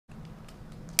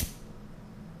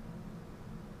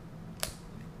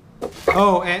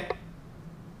Oh, and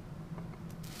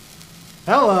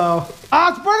hello. Ah,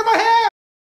 it's burning my hair.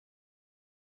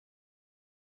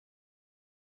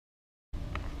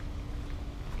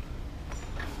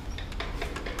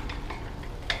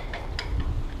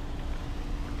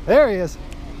 There he is.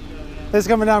 This is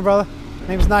coming down, brother.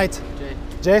 Name's Knight. Jay.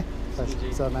 Jay?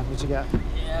 What's up, man? What you got?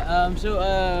 Yeah,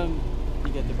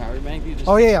 you got the power bank? You just,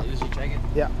 Oh, yeah. You just check it?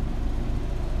 Yeah.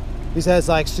 He says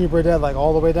like super dead, like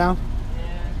all the way down?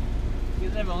 Yeah.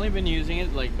 Because I've only been using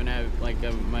it like when I, like,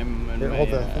 when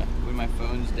my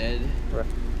phone's dead. Right.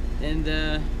 And,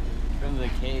 from the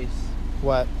case.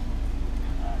 What?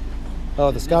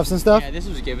 Oh, the scuffs and stuff? Yeah, this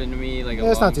was given to me like a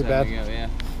it's long not too time bad. ago,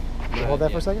 yeah. Hold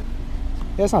that for a second?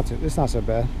 Yeah, it's not so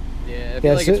bad. Yeah, I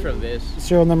feel like it's from this.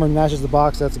 Serial number matches the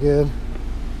box, that's good.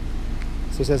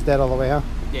 So he says dead all the way, huh?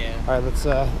 Yeah. Alright, let's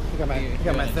I got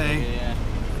my thing. Yeah.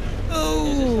 Oh.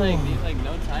 It's just like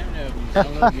no time to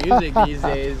download music these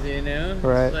days, you know?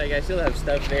 Right. It's like I still have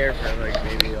stuff there from like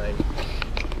maybe like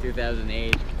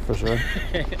 2008. For sure.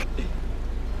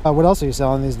 What else are you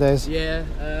selling these days? Yeah,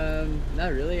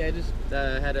 not really. I just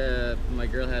my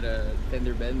girl had a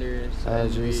fender bender, so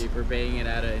we were paying it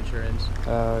out of insurance.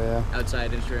 Oh yeah.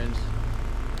 Outside insurance.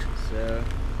 So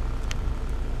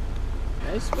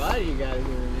nice spot you got here,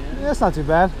 man. Yeah, it's not too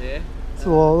bad. Yeah. It's a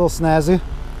little snazzy.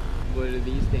 What do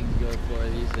these things go for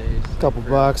these days? Couple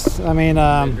bucks. I mean,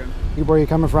 where are you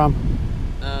coming from?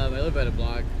 I live at a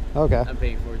block. Okay. I'm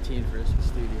paying 14 for a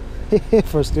studio.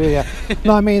 For a studio.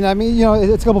 No, I mean, you know,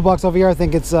 it's a couple bucks over here. I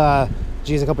think it's,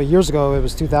 geez, a couple of years ago it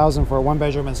was 2,000 for a one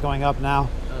bedroom. It's going up now.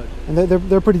 Okay. And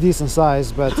they're pretty decent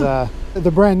size, but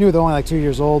they're brand new. They're only like 2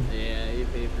 years old. Yeah, you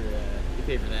pay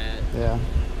for that. Yeah.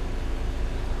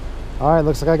 All right,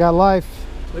 looks like I got life.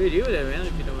 What do you do with it, man?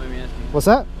 If you don't mind me asking. What's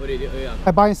that? What do you do? Oh, yeah.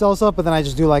 I buy and sell stuff, but then I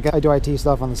just do I do IT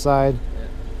stuff on the side. Yeah.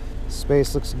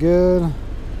 Space looks good.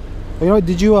 You know what?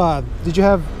 Did you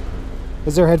have?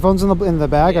 Is there headphones in the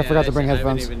bag? Yeah, I forgot to bring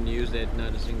headphones. I haven't even used it,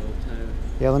 not a single time.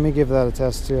 Yeah, let me give that a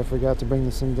test too. I forgot to bring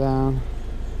this thing down.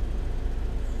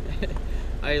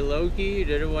 I low-key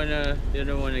didn't wanna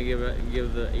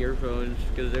give the earphones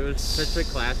because it was such a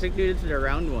classic, dude. It's the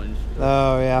round ones.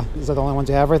 Oh yeah, is that the only ones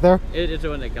you have right there? It's the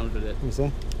one that comes with it. Let me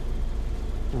see.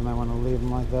 I might want to leave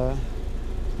them like that.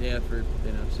 Yeah, for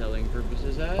selling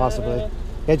purposes. Possibly.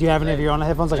 Yeah, do you have any of your own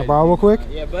headphones I can borrow real quick?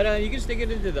 Yeah, but you can stick it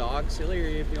into the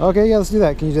auxiliary if you want. Okay, yeah, let's do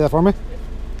that. Can you do that for me?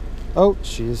 Oh,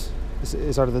 jeez.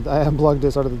 It started I unplugged it,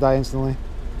 started to die instantly.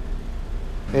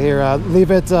 Okay, here,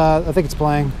 leave it. I think it's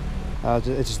playing. It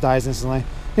just dies instantly.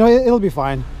 You know, it'll be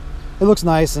fine. It looks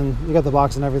nice, and you got the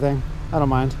box and everything. I don't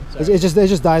mind. It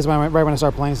just dies right when I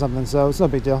start playing something, so it's no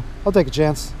big deal. I'll take a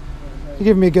chance. You're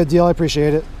giving me a good deal. I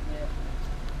appreciate it. Yeah.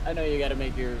 I know you gotta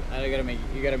make you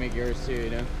gotta make yours too, you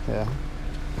know. Yeah.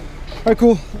 All right,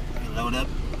 cool. Load up.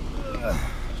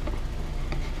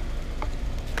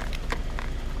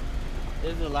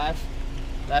 This is the last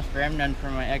remnant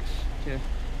from my ex too.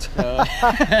 So,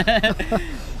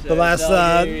 the last.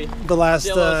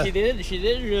 Well, she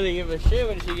didn't really give a shit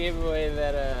when she gave away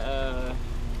that.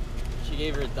 She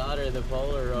gave her daughter the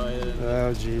Polaroid. And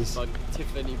oh jeez. Fuck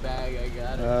Tiffany bag I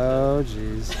got her. Oh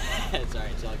jeez. It's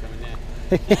alright. It's all coming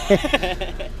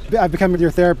now. I've become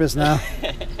your therapist now.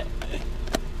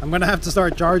 I'm gonna have to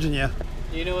start charging you.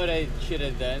 You know what I should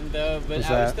have done though, but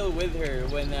I was still with her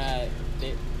when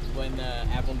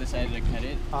Apple decided to cut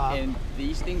it, and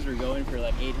these things were going for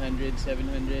like 800,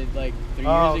 700, like 3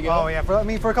 years ago. Oh yeah,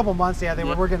 for a couple months, yeah, they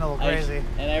were getting a little crazy.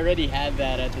 And I already had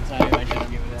that at the time. I should have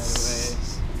given that away.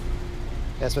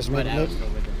 Yeah, especially but I was still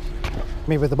with her.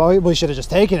 Me with the boy, we should have just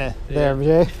taken it there,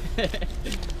 Jay. Yeah.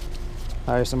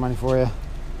 All right, here's some money for you.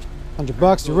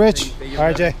 $100, you're rich. Thank you, all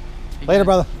right, Jay. Later,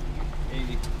 brother.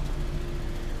 Easy.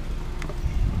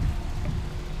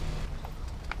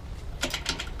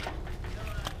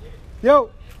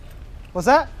 Yo, what's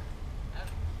that?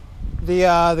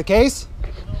 The case?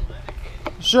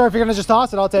 Sure, if you're gonna just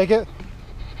toss it, I'll take it.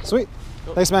 Sweet.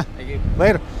 Cool. Thanks, man. Thank you.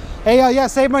 Later. Hey, yeah,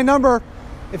 save my number.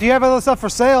 If you have other stuff for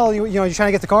sale, you know, you're trying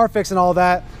to get the car fixed and all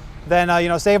that, then you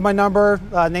know, save my number.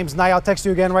 Name's Nye. I'll text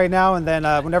you again right now, and then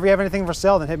whenever you have anything for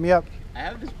sale, then hit me up. I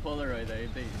have this Polaroid. Are you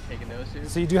taking those too?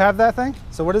 So you do have that thing?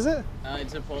 So what is it?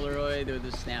 It's a Polaroid with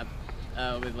a snap,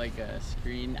 with like a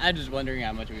screen. I'm just wondering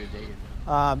how much we would take it.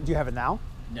 Do you have it now?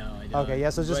 No, I don't. Okay,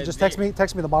 yeah. So just text me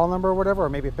the model number or whatever, or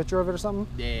maybe a picture of it or something.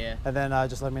 Yeah. And then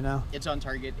just let me know. It's on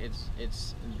Target.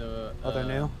 It's the. Oh, they're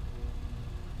new.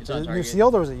 It's on on Target. New Target.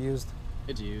 sealed or is it used?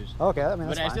 It's used. Okay, I mean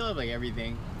that's But I fine. still have like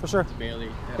everything. For sure. It's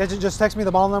barely. Yeah, just text me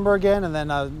the model number again, and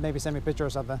then maybe send me a picture or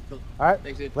something. Cool. All right.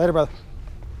 Thanks, dude. Later, brother.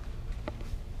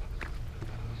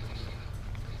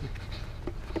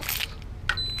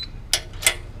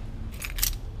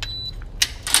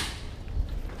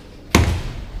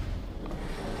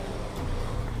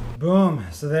 Boom.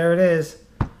 So there it is.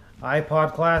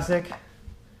 iPod Classic,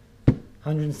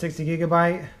 160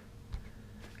 gigabyte.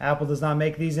 Apple does not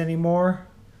make these anymore.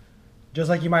 Just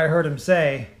like you might have heard him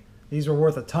say, these were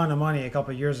worth a ton of money a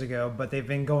couple years ago, but they've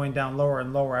been going down lower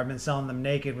and lower. I've been selling them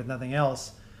naked with nothing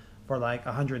else for like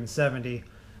 170.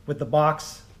 With the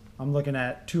box, I'm looking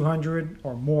at 200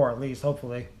 or more at least,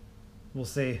 hopefully. We'll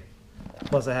see.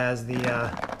 Plus it has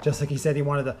the, just like he said, he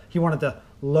wanted to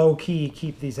low-key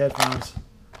keep these headphones.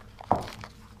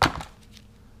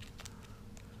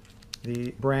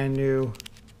 The brand new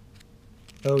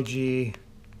OG,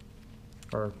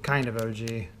 or kind of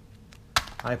OG,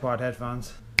 iPod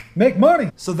headphones. Make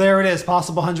money! So there it is,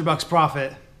 possible $100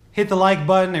 profit. Hit the like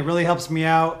button, it really helps me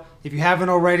out. If you haven't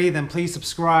already, then please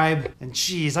subscribe. And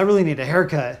geez, I really need a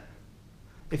haircut.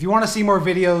 If you want to see more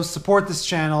videos, support this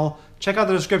channel, check out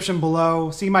the description below,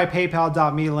 see my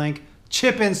paypal.me link,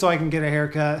 chip in so I can get a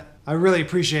haircut. I really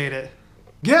appreciate it.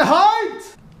 Get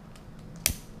hyped!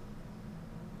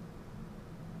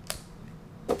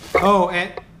 Oh,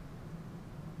 and...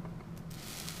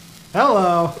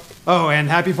 Hello. Oh, and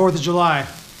happy 4th of July.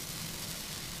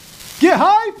 Get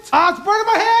hyped! Ah, it's burning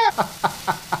my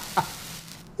hair!